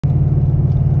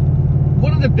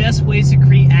of the best ways to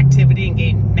create activity and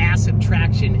gain massive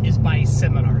traction is by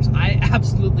seminars. I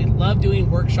absolutely love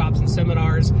doing workshops and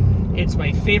seminars. It's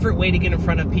my favorite way to get in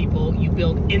front of people. You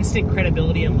build instant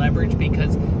credibility and leverage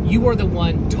because you are the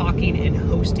one talking and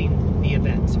hosting the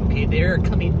event, okay? They're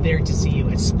coming there to see you,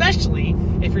 especially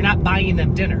if you're not buying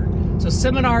them dinner. So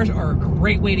seminars are a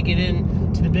great way to get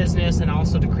into the business and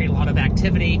also to create a lot of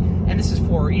activity. And this is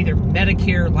for either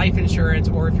Medicare, life insurance,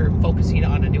 or if you're focusing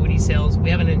on annuity sales. We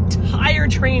have an entire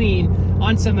training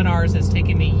on seminars that's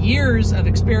taken me years of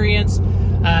experience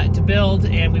to build,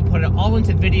 and we put it all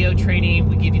into video training.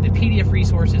 We give you the PDF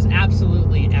resources,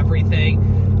 absolutely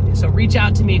everything. So reach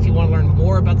out to me if you want to learn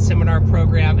more about the seminar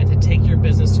program and to take your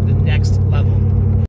business to the next level.